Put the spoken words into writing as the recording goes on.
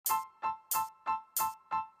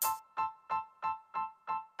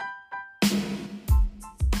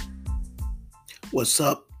What's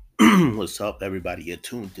up? What's up, everybody? You're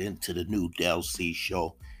tuned in to the new Del C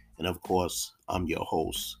show. And of course, I'm your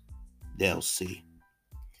host, Del C.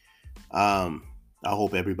 Um, I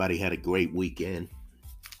hope everybody had a great weekend.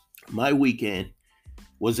 My weekend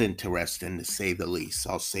was interesting to say the least.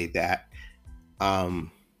 I'll say that.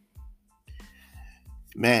 Um,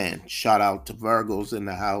 Man, shout out to Virgos in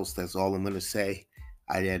the house. That's all I'm going to say.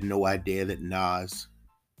 I had no idea that Nas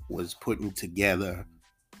was putting together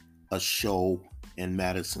a show in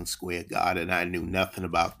Madison Square Garden. I knew nothing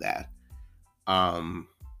about that. Um,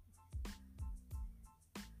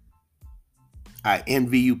 I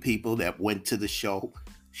envy you people that went to the show.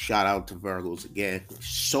 Shout out to Virgos again.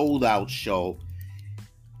 Sold out show.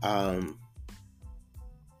 Um,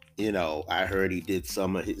 I heard he did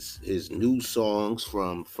some of his new songs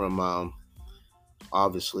from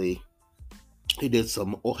obviously he did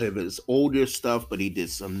some of his older stuff, but he did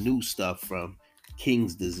some new stuff from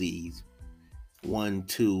King's Disease 1,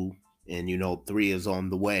 2, and 3 is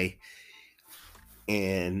on the way.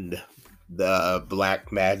 And the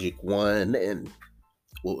Black Magic one and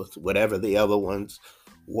whatever the other ones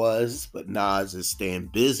was, but Nas is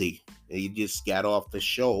staying busy. He just got off the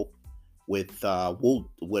show with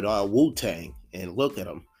Wu Tang, and look at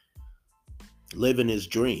him living his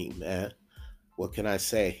dream, man. What can I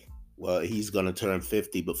say? Well, he's gonna turn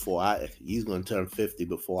 50 before I. He's gonna turn 50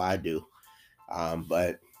 before I do.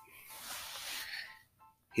 But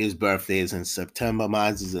his birthday is in September.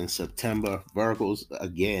 Mine is in September. Virgos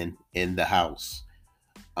again in the house.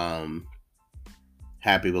 Um,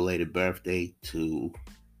 Happy belated birthday to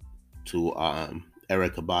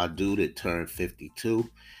Erica Badu that turned 52.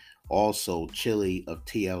 Also, Chili of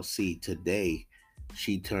TLC today,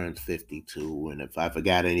 she turns 52. And if I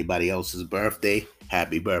forgot anybody else's birthday,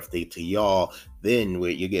 happy birthday to y'all. Then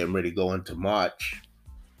you're getting ready to go into March.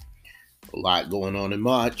 A lot going on in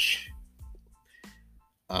March.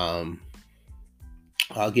 I'll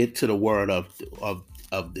get to the word of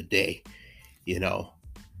the day.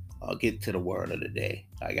 I'll get to the word of the day.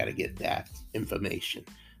 I got to get that information.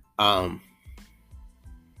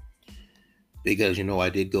 Because I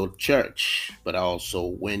did go to church, but I also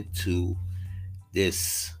went to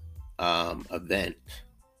this event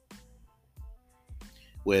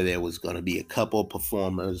where there was going to be a couple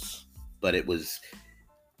performers, but it was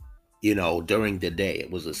during the day.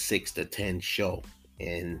 It was a 6 to 10 show,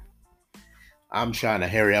 and I'm trying to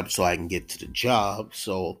hurry up so I can get to the job.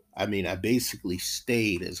 So I basically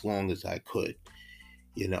stayed as long as I could.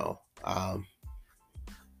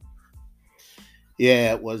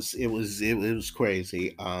 Yeah, it was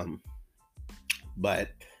crazy.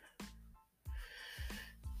 But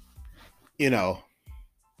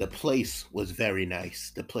the place was very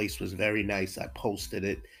nice. The place was very nice. I posted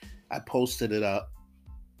it. Up.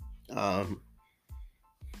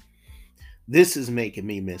 This is making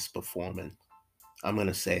me miss performing. I'm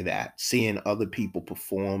gonna say that. Seeing other people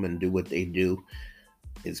perform and do what they do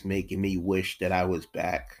is making me wish that I was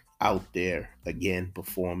back out there again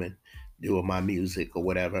performing, doing my music or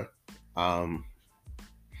whatever. I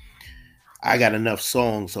got enough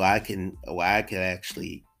songs so I can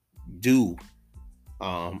actually do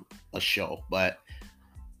a show, but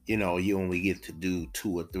you only get to do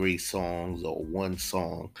 2 or 3 songs or one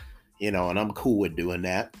song, and I'm cool with doing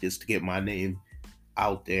that just to get my name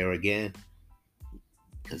out there again,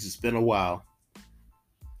 because it's been a while.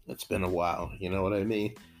 It's been a while, you know what I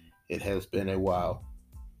mean? It has been a while.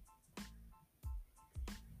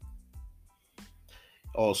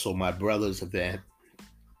 Also, my brother's event,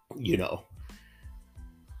 you know,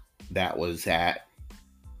 that was at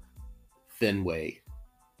Fenway,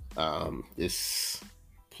 this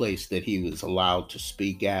place that he was allowed to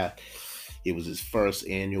speak at. It was his first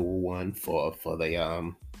annual one for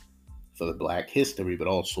the Black History, but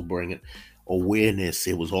also bringing awareness.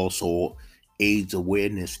 It was also AIDS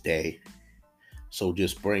Awareness Day, so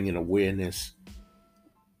just bringing awareness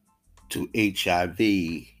to HIV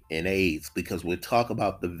and AIDS, because we talk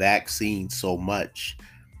about the vaccine so much,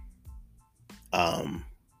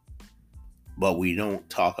 but we don't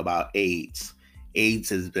talk about AIDS. AIDS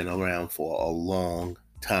has been around for a long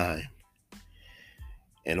time,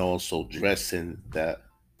 and also dressing the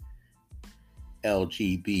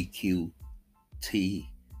LGBTQ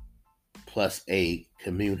plus A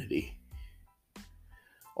community,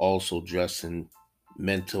 also addressing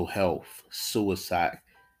mental health, suicide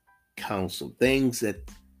counsel, things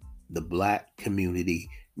that the Black community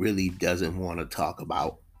really doesn't want to talk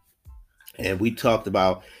about. And we talked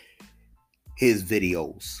about his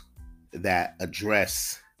videos that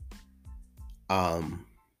address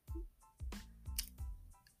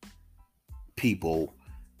people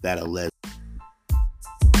that are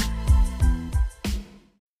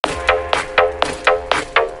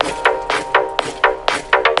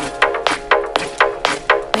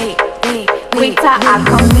Wait till I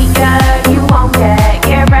come meet ya, you won't get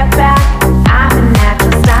your breath back. I'm a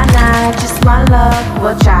natural stunner, just one look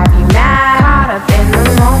will drive you mad. Caught up in the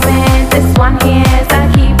moment, this one here's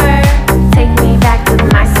a keeper. Take me back to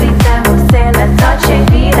my sweet demo, la dolce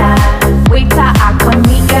vita. Wait till I come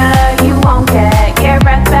meet ya, you won't get your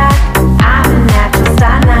breath back. I'm a natural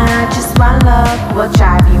stunner, just one look will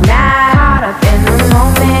drive you mad. Caught up in the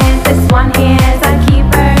moment, this one here's a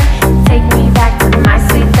keeper. Take me back to my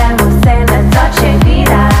sweet demo, la dolce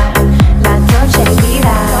vita. La dolce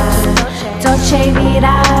vita, dolce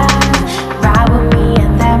vita. Ride with me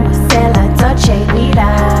and then we'll say la dolce vita.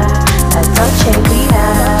 La dolce vita,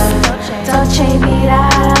 dolce vita.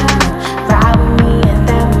 Ride with me and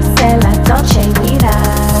then we'll say la dolce vita.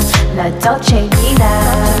 La dolce vita,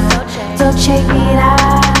 dolce vita.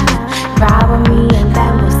 Ride with me and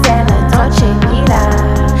then we'll say la dolce vita.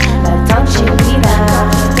 La dolce vita,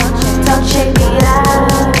 dolce vita.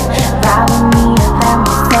 Ride with me and then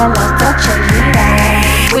we'll say la dolce vita.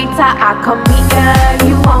 Wait till I come meet ya,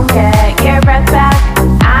 you won't get your breath back.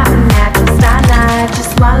 I'm a natural stunner,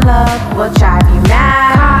 just one look will drive you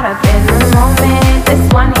mad. Caught up in the moment, this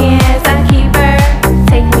one here's a keeper.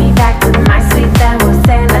 Take me back to my sweet demo,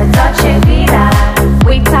 say la dolce vita.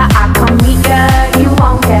 Wait till I come meet ya, you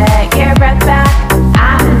won't get your breath back.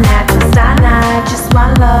 I'm a natural stunner, just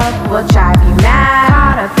one look will drive you mad.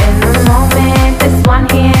 Caught up in the moment, this one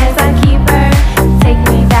here's a keeper. Take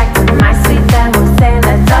me back to my sweet demo, say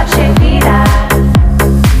la dolce vita.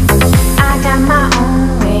 I got my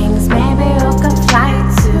own wings, maybe you could fly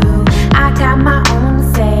too. I got my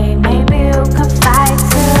own say, maybe you could fly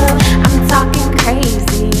too. I'm talking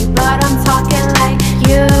crazy, but I'm talking like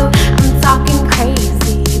you. I'm talking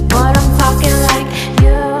crazy, but I'm talking like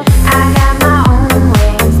you. I got my own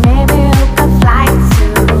wings, maybe you could fly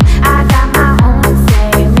too. I got my own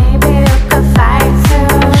say, maybe you could fly too.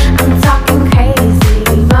 I'm talking crazy,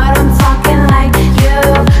 but I'm talking like you.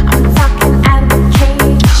 I'm talking out of the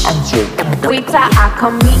cage. Wait till I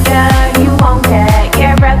come meet ya, you won't get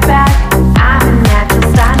your breath back. I'm a natural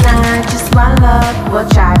stunner, just one look will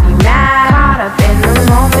drive you mad. Caught up in the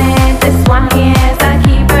moment, this one here's a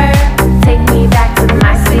keeper. Take me back to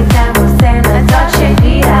my sweet demo, say la dolce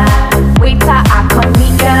vita. Wait till I come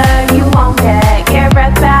meet ya, you won't get your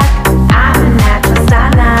breath back. I'm a natural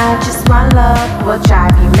stunner, just one look will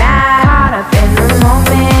drive you mad. Caught up in the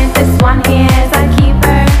moment, this one here's a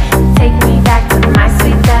keeper. Take me back to my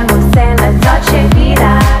sweet demo, say la dolce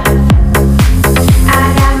vita. I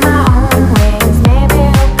got my own wings, maybe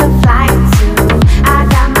you could fly too. I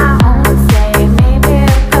got my own say, maybe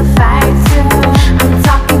you could fly too. I'm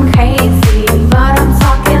talking crazy, but I'm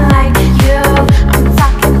talking like you. I'm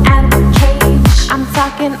talking out of the cage, I'm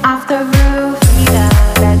talking off the roof.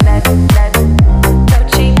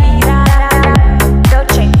 Dolce vita,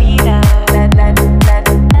 dolce vita,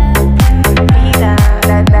 vita,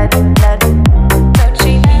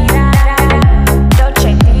 dolce vita,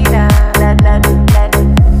 dolce vita,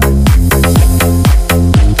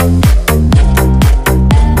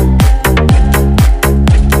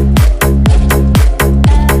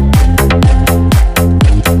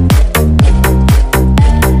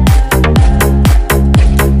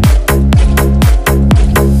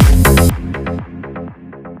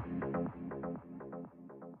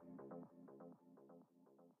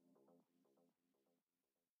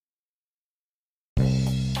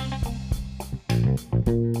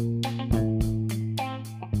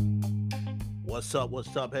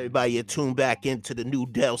 What's up, everybody? You're tuned back into the new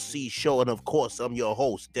Del C show, and of course, I'm your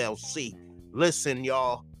host, Del C. Listen,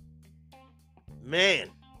 y'all, man,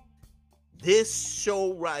 this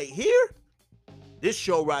show right here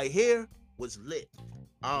was lit.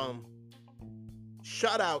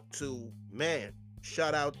 Shout out to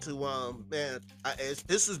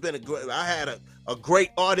this has been I had a great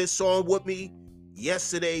artist on with me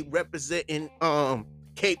yesterday representing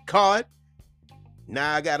Cape Cod.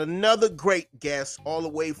 Now I got another great guest all the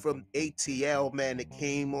way from ATL, man, that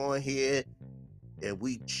came on here, and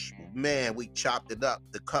we chopped it up.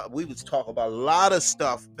 We was talking about a lot of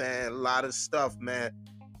stuff, man.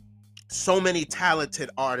 So many talented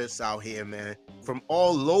artists out here, man, from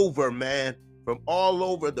all over,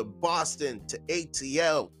 the Boston to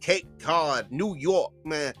ATL, Cape Cod, New York,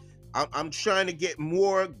 man. I'm trying to get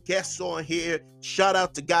more guests on here. Shout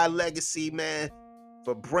out to Guy Legacy, man,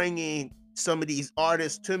 for bringing some of these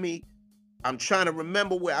artists to me. I'm trying to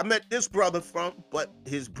remember where I met this brother from, but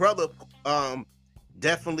his brother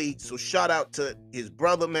definitely, so shout out to his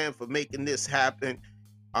brother, man, for making this happen.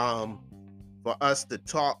 For us to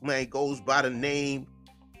talk, man, goes by the name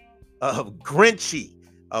of Grinchy,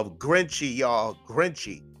 y'all.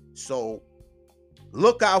 Grinchy. So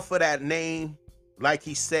look out for that name. Like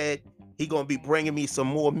he said, he gonna be bringing me some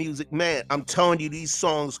more music. Man, I'm telling you, these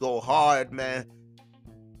songs go hard, man.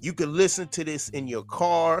 You can listen to this in your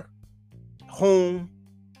car, home.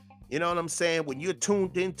 You know what I'm saying? When you're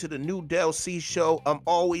tuned into the new Del C show, I'm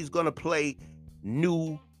always gonna play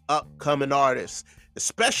new upcoming artists,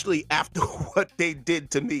 especially after what they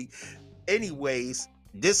did to me. Anyways,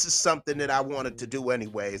 this is something that I wanted to do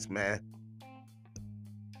anyways, man.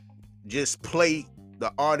 Just play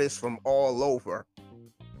the artists from all over.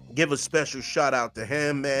 Give a special shout out to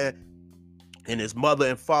him, man, and his mother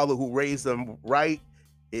and father who raised him right,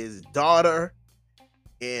 his daughter,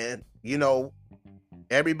 and, you know,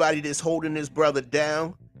 everybody that's holding his brother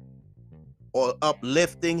down or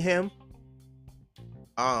uplifting him.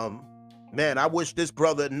 Man, I wish this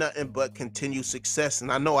brother nothing but continued success.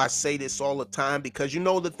 And I know I say this all the time because, you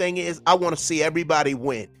know, the thing is, I want to see everybody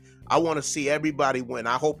win. I want to see everybody win.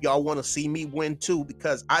 I hope y'all want to see me win too,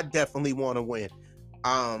 because I definitely want to win.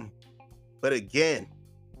 But again,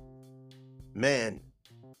 man,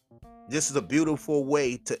 this is a beautiful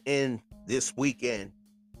way to end this weekend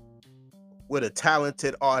with a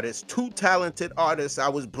talented artist, 2 talented artists I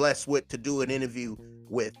was blessed with to do an interview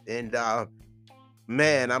with. And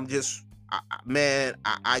man, I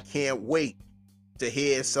can't wait to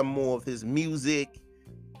hear some more of his music.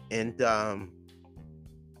 And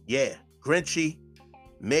yeah, Grinchy,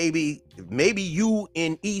 maybe you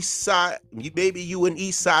and Eastside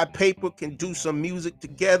Paper can do some music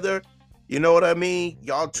together. You know what I mean?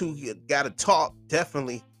 Y'all two gotta talk,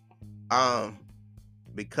 definitely.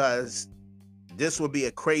 Because this would be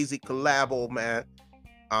a crazy collabo, man.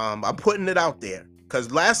 I'm putting it out there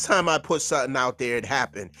because last time I put something out there, it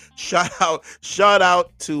happened. Shout out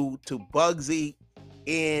to Bugsy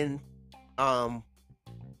and YMB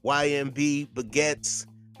Baguettes.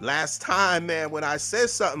 Last time, man, when I said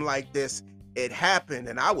something like this, it happened,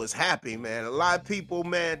 and I was happy, man. A lot of people,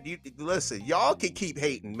 man, listen, y'all can keep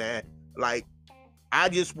hating, man. Like,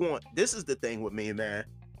 this is the thing with me, man.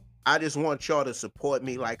 I just want y'all to support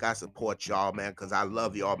me like I support y'all, man, because I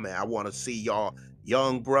love y'all, man. I want to see y'all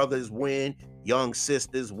young brothers win, young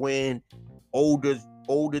sisters win, older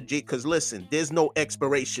because listen, there's no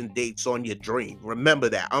expiration dates on your dream. Remember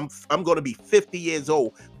that. I'm going to be 50 years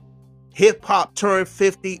old. Hip hop turned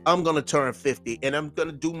 50. I'm going to turn 50, and I'm going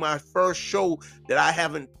to do my first show that I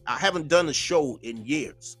haven't done a show in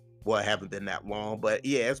years. Well, it haven't been that long, but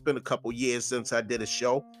yeah, it's been a couple years since I did a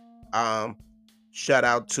show. Shout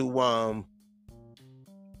out to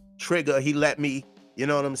Trigger. He let me, you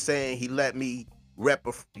know what I'm saying? He let me do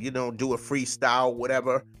a freestyle,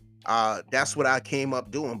 whatever. That's what I came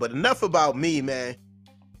up doing. But enough about me, man.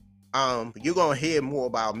 You're gonna hear more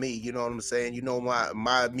about me, you know what I'm saying? You know,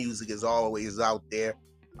 my music is always out there.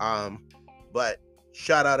 But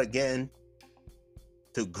shout out again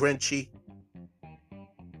to Grinchy.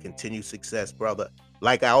 Continue success, brother.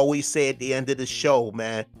 Like I always say at the end of the show,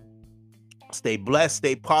 man, stay blessed,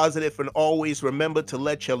 stay positive, and always remember to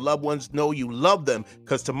let your loved ones know you love them,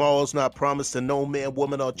 because tomorrow's not promised to no man,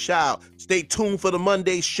 woman, or child. Stay tuned for the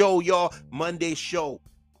Monday show, y'all. Monday show.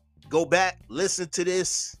 Go back, listen to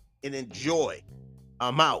this, and enjoy.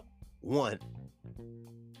 I'm out. 1.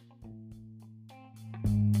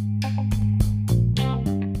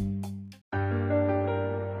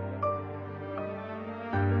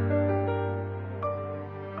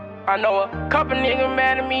 I know a couple niggas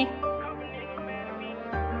mad at me.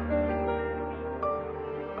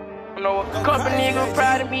 I know a couple niggas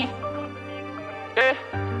proud of me. Yeah.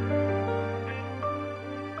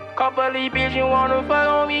 Couple of these bitches wanna fuck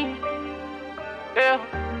on me. Yeah.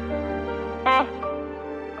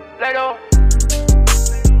 Let go.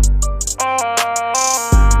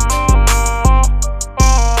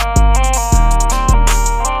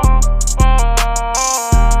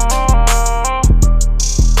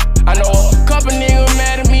 I know a couple niggas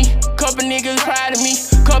mad at me. Couple niggas proud of me.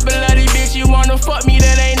 Couple of these bitches wanna fuck me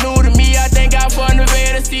that ain't new to me. I thank God for the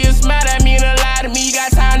veil, still smile at me and a lie to me.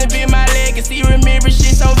 Got time to build my legacy, remember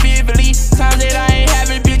shit so vividly. Times that I ain't have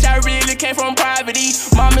it, bitch, I really came from poverty.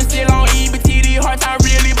 Mama still on EBT, these hard time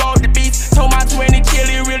really bought the beats. Told my 20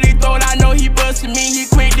 chili, really thought I know he busted me. He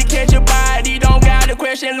quick to catch a body, don't got a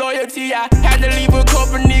question loyalty. I had to leave a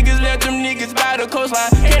couple niggas, let them niggas by the coastline.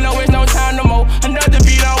 Can't no waste no time no more. Another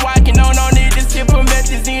beat I'm walking on, no need to sip a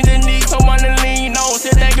message in the knee, someone to lean on. To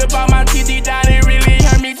think about my TT down, it really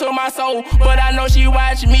hurt me to my soul. But I know she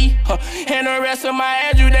watching me, and the rest of my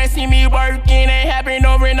Andrew, they see me working. Ain't happening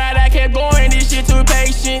overnight, I kept going, this shit too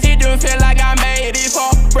patient. It don't feel like I made it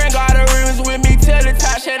far. Bring all the rivers with me till the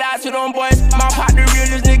top, shout out to them boys. My pop the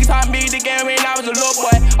realest niggas taught me the game when I was a little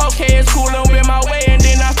boy. Okay, it's cool, I'm with my way, and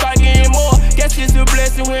then I start getting more. Guess it's the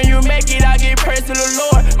blessing. When you make it, I get praise to the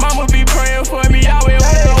Lord. Mama be praying for me, always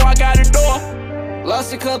when I walk out the door.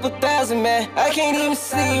 Lost a couple thousand, man. I can't even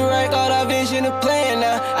see right. Got our vision and plan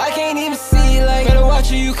now. I can't even see like. Better watch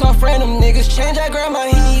who you call friend. Them niggas change. I grab my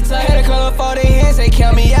heat. I had to call up all their hands. They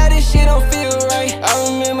count me out. This shit don't feel right. I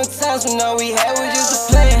remember times when all we had was just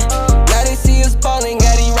a plan. Now they see us ballin',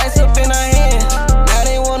 got these rights up in our hand. Now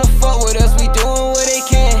they wanna fuck with us. We doing what they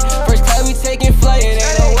can. First time we taking flight. It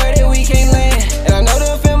ain't nowhere that we can't land. And I know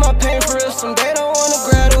they'll feel my pain for real. Some they don't wanna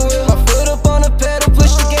grab the wheel. My foot up on the pedal,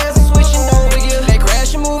 push the gas and switching over gear. They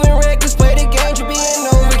crashing, moving reckless, play the game to being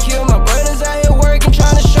overkill. My brothers out here working,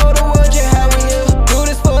 trying to show the world just how we live. Do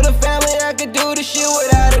this for the family, I could do this shit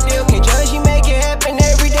without a deal. Can't judge, he make it happen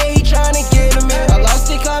every day, he trying to get a meal. I lost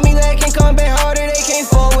it, call me that, can't come back harder, they can't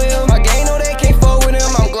fall with him. My gang know they can't fall with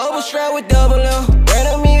him. I'm global strapped with double M. Ran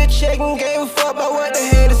on me a check and gave a fuck about what the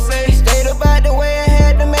haters say. Stayed up out the way, I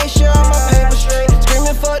had to make sure all my paper straight.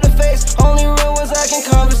 Screaming for the face, only real ones I can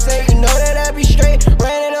conversate. You know that I be straight,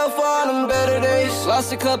 ran it up for all them better days.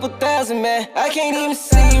 Lost a couple thousand, man, I can't even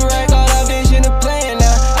see right. Got our vision and plan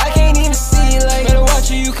now, I can't even see like. Better watch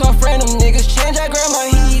who you call friend, them niggas change. I grab my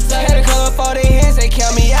heat, I had to call up all their hands. They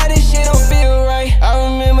count me out, this shit don't feel right. I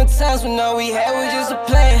remember times when all we had was just a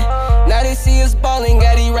plan. Now they see us ballin',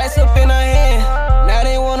 got these rights up in our hand. Now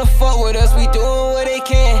they wanna fuck with us, we doing what they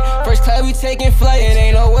can. First time we taking flight, it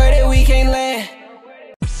ain't nowhere that we can't land.